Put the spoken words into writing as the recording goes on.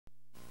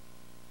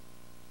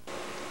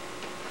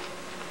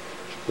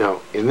Now,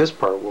 in this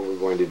part, what we're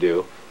going to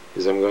do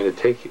is I'm going to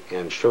take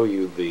and show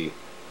you the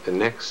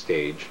next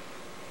stage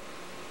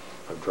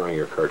of drawing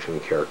your cartoon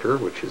character,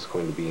 which is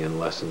going to be in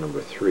lesson number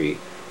 3,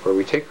 where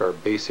we take our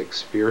basic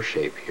sphere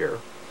shape here,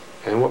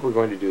 and what we're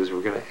going to do is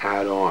we're going to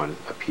add on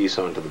a piece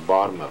onto the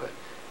bottom of it.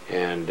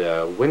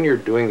 And when you're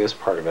doing this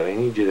part of it, I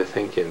need you to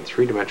think in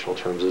three-dimensional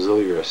terms as though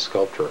you're a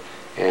sculptor,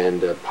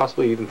 and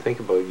possibly even think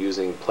about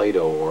using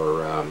Play-Doh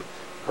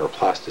or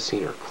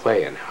plasticine or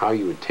clay, and how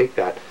you would take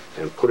that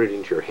and put it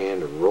into your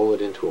hand and roll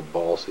it into a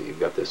ball so you've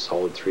got this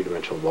solid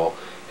three-dimensional ball,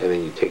 and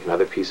then you take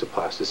another piece of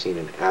plasticine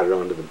and add it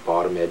onto the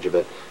bottom edge of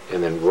it,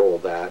 and then roll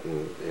that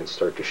and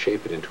start to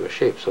shape it into a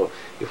shape. So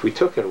if we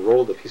took and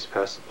rolled a piece of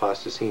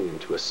plasticine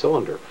into a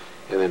cylinder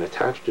and then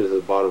attached it to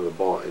the bottom of the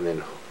ball and then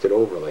hooked it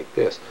over like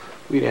this,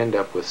 we'd end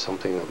up with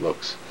something that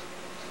looks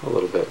a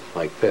little bit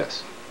like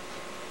this.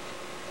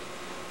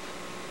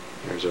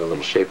 Here's our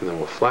little shape, and then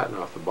we'll flatten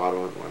off the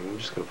bottom. I'm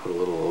just going to put a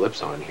little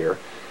ellipse on here.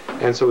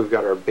 And so we've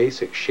got our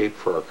basic shape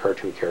for our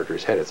cartoon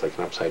character's head. It's like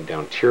an upside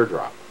down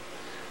teardrop.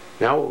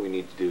 Now what we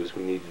need to do is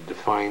we need to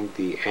define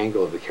the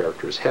angle of the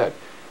character's head.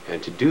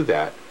 And to do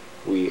that,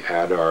 we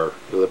add our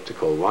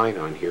elliptical line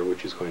on here,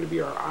 which is going to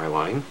be our eye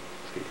line.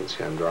 So you can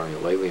see I'm drawing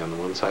it lightly on the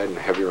one side and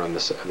heavier on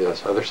this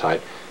other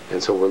side.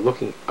 And so we're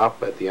looking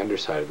up at the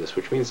underside of this,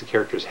 which means the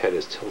character's head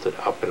is tilted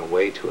up and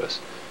away to us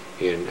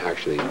in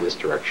actually this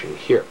direction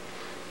here.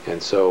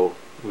 And so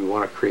we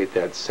want to create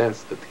that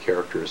sense that the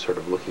character is sort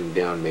of looking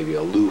down, maybe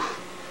aloof,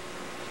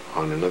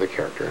 on another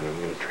character. And I'm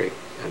going to try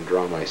and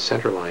draw my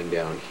center line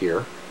down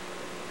here,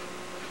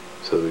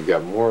 so that we've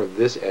got more of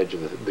this edge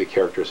of the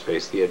character's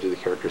face. The edge of the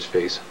character's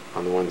face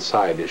on the one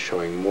side is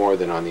showing more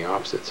than on the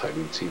opposite side.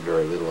 We'd see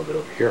very little of it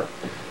over here.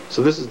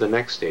 So this is the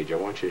next stage. I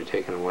want you to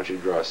take and I want you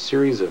to draw a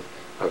series of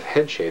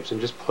head shapes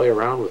and just play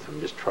around with them.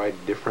 Just try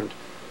different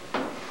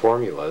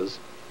formulas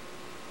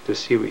to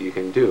see what you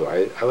can do.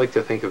 I like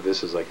to think of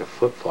this as like a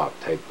flip-flop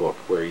type book,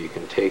 where you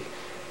can take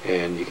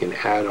and you can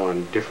add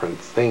on different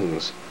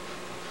things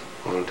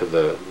onto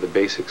the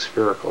basic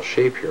spherical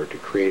shape here to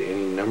create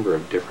any number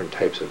of different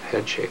types of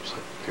head shapes.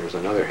 There's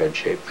another head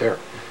shape there.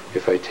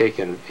 If I take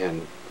and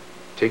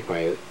take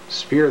my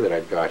sphere that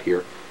I've got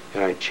here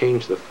and I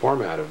change the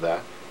format of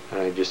that and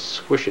I just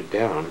squish it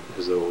down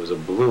as though it was a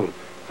balloon,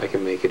 I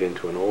can make it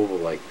into an oval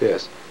like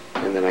this,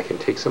 and then I can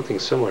take something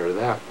similar to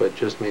that but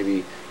just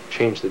maybe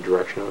change the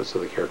direction of it so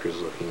the character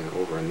is looking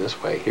over in this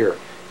way here,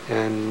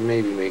 and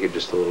maybe make it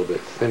just a little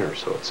bit thinner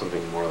so it's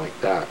something more like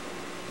that.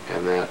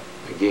 And that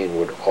again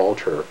would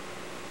alter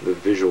the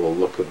visual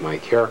look of my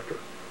character.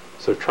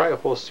 So try a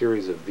whole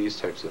series of these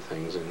types of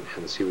things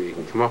and see what you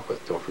can come up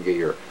with. Don't forget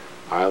your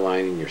eye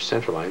line and your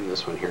center line.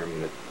 This one here I'm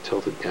going to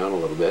tilt it down a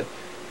little bit.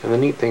 And the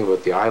neat thing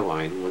about the eye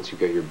line, once you've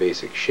got your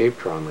basic shape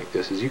drawn like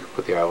this, is you can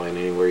put the eye line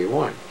anywhere you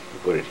want. You can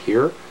put it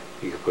here,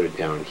 you can put it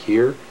down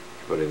here, you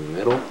can put it in the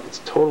middle. It's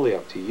totally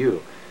up to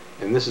you.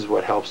 And this is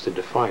what helps to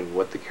define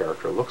what the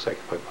character looks like.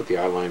 If I put the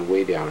eye line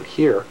way down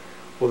here,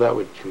 well, that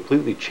would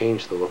completely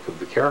change the look of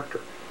the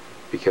character,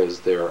 because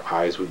their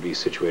eyes would be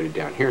situated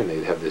down here and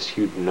they'd have this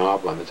huge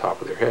knob on the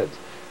top of their heads,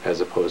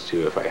 as opposed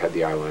to if I had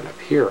the eye line up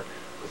here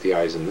with the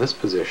eyes in this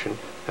position,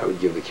 that would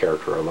give the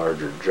character a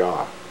larger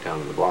jaw down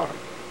in the bottom.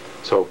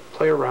 So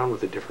play around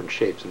with the different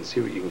shapes and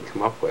see what you can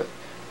come up with.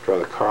 Draw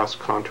the cross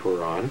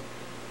contour on,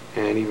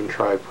 and even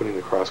try putting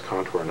the cross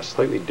contour in a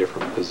slightly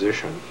different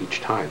position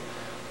each time.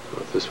 So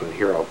with this one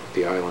here, I'll put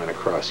the eye line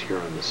across here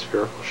on the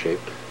spherical shape.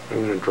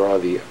 I'm going to draw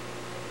the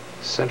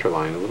center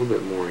line a little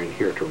bit more in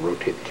here to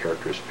rotate the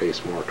character's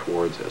face more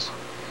towards us.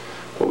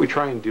 What we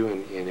try and do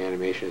in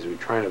animation is we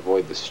try and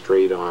avoid the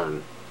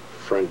straight-on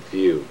front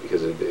view,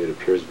 because it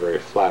appears very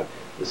flat.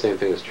 The same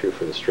thing is true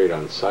for the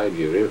straight-on side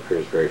view. It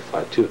appears very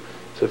flat too.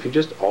 So if you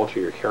just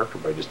alter your character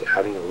by just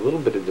adding a little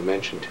bit of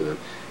dimension to them,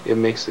 it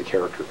makes the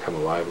character come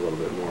alive a little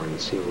bit more and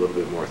seem a little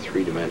bit more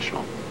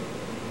three-dimensional.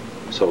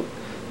 So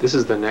this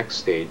is the next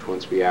stage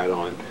once we add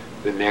on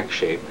the neck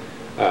shape,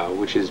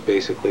 which is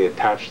basically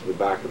attached to the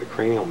back of the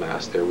cranial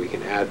mass there. We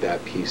can add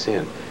that piece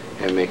in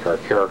and make our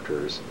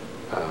characters,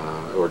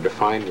 or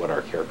define what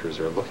our characters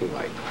are looking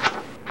like.